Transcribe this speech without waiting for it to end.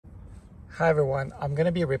Hi everyone, I'm going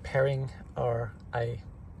to be repairing, or I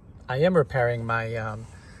am repairing my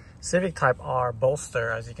Civic Type R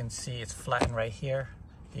Bolster. As you can see, it's flattened right here.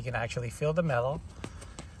 You can actually feel the metal,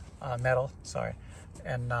 and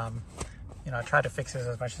you know, I try to fix this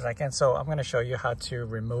as much as I can. So I'm going to show you how to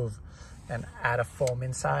remove and add a foam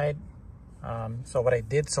inside. So what I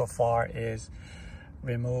did so far is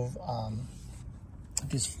remove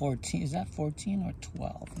this 14, is that 14 or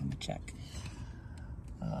 12? Let me check.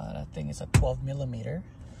 That thing is a 12 millimeter.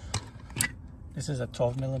 This is a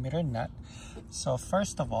 12 millimeter nut. So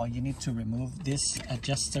first of all, you need to remove this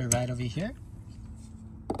adjuster right over here.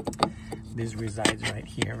 This resides right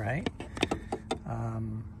here, right?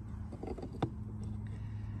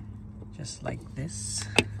 Just like this.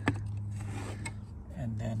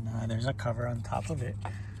 And then there's a cover on top of it.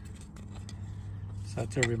 So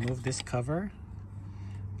to remove this cover,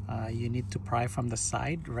 you need to pry from the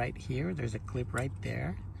side right here. There's a clip right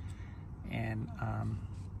there, and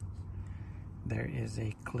there is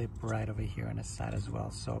a clip right over here on the side as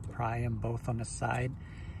well. So pry them both on the side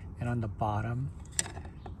and on the bottom,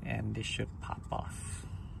 and this should pop off.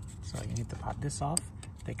 So you need to pop this off,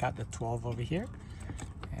 take out the 12 over here,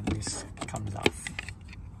 and this comes off.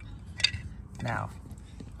 Now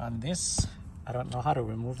on this, I don't know how to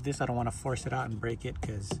remove this. I don't want to force it out and break it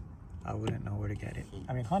because I wouldn't know where to get it.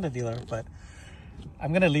 I mean, Honda dealer, but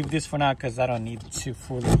I'm gonna leave this for now because I don't need to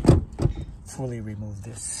fully remove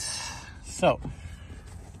this. So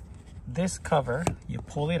this cover, you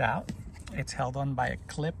pull it out. It's held on by a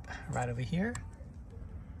clip right over here,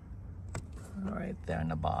 right there on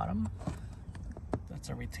the bottom. That's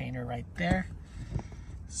a retainer right there.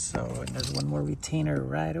 So, and there's one more retainer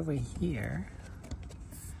right over here.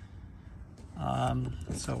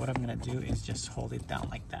 So what I'm gonna do is just hold it down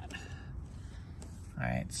like that. All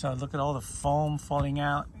right, so look at all the foam falling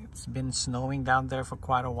out. It's been snowing down there for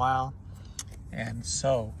quite a while. And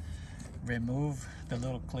so remove the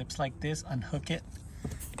little clips like this, unhook it,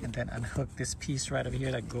 and then unhook this piece right over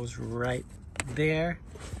here that goes right there.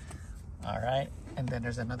 All right, and then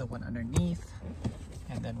there's another one underneath,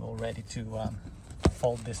 and then we're ready to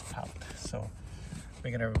fold this out. So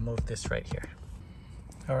we're gonna remove this right here.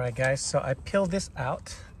 All right guys, so I peeled this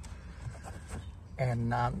out,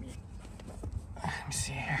 and let me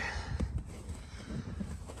see here.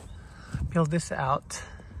 Peel this out,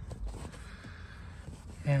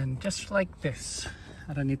 and just like this,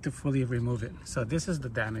 I don't need to fully remove it. So this is the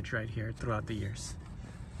damage right here throughout the years.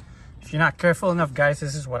 If you're not careful enough, guys,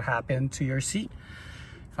 this is what happened to your seat.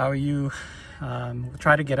 If I were you,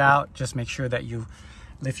 try to get out. Just make sure that you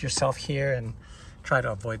lift yourself here and try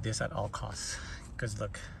to avoid this at all costs. Because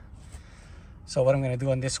look, so what I'm gonna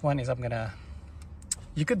do on this one is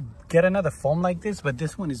you could get another foam like this, but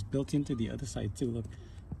this one is built into the other side too. Look,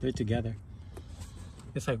 they're together.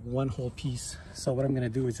 It's like one whole piece. So what I'm gonna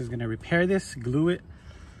do is just gonna repair this, glue it.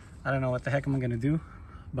 I don't know what the heck I'm gonna do,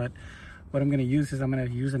 but what I'm gonna use is I'm gonna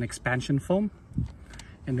use an expansion foam,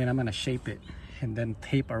 and then I'm gonna shape it and then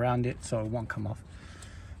tape around it so it won't come off.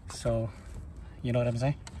 So you know what I'm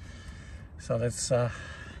saying? So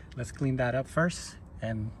let's clean that up first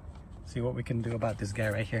and see what we can do about this guy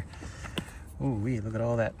right here. Ooh wee, look at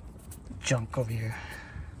all that junk over here.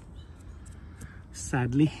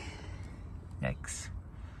 Sadly, yikes.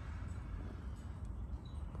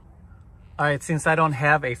 All right, since I don't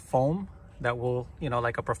have a foam that will, you know,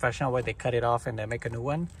 like a professional where they cut it off and they make a new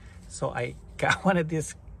one, so I got one of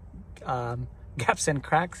these gaps and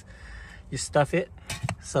cracks. You stuff it.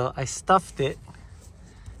 So I stuffed it.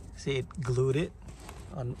 See, it glued it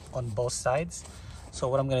on both sides. So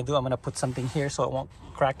what I'm gonna do, I'm gonna put something here so it won't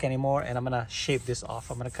crack anymore, and I'm gonna shape this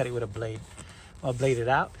off. I'm gonna cut it with a blade. I'll blade it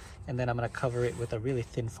out, and then I'm gonna cover it with a really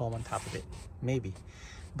thin foam on top of it, maybe.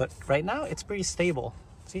 But right now it's pretty stable.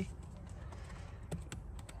 See,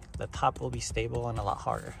 the top will be stable and a lot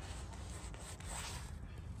harder.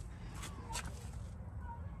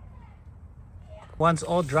 Once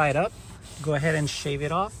all dried up, go ahead and shave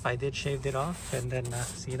it off. I did shave it off, and then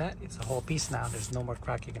see that? It's a whole piece now. There's no more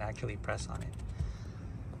crack. You can actually press on it.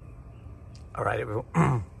 All right,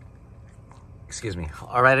 everyone. Excuse me.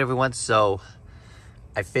 All right, everyone. So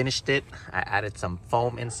I finished it. I added some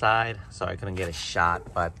foam inside, so I couldn't get a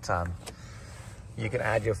shot, but you can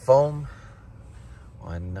add your foam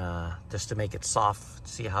on just to make it soft.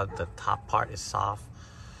 See how the top part is soft?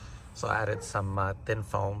 So I added some thin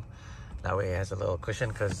foam. That way it has a little cushion,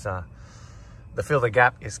 because the fill the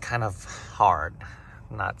gap is kind of hard,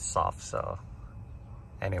 not soft. So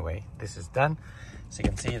anyway, this is done. So you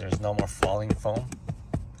can see there's no more falling foam,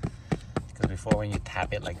 because before when you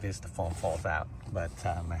tap it like this, the foam falls out. But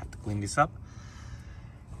I have to clean this up,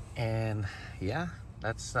 and yeah,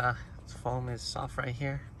 that's This foam is soft right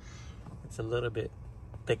here. It's a little bit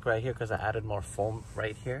thick right here because I added more foam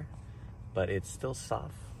right here, but it's still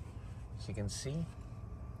soft. As you can see,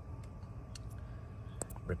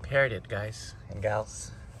 repaired it, guys and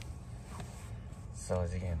gals. So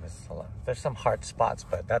as again, there's some hard spots,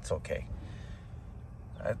 but that's okay.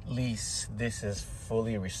 At least this is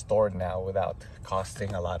fully restored now without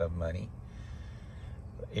costing a lot of money.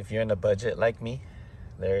 If you're in a budget like me,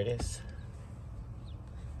 there it is.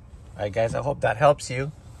 All right, guys, I hope that helps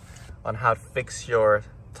you on how to fix your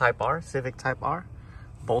Type R, Civic Type R,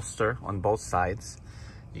 bolster on both sides.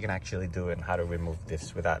 You can actually do it and how to remove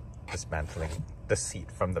this without dismantling the seat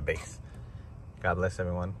from the base. God bless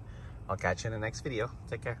everyone. I'll catch you in the next video.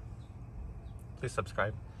 Take care. Please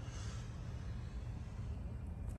subscribe.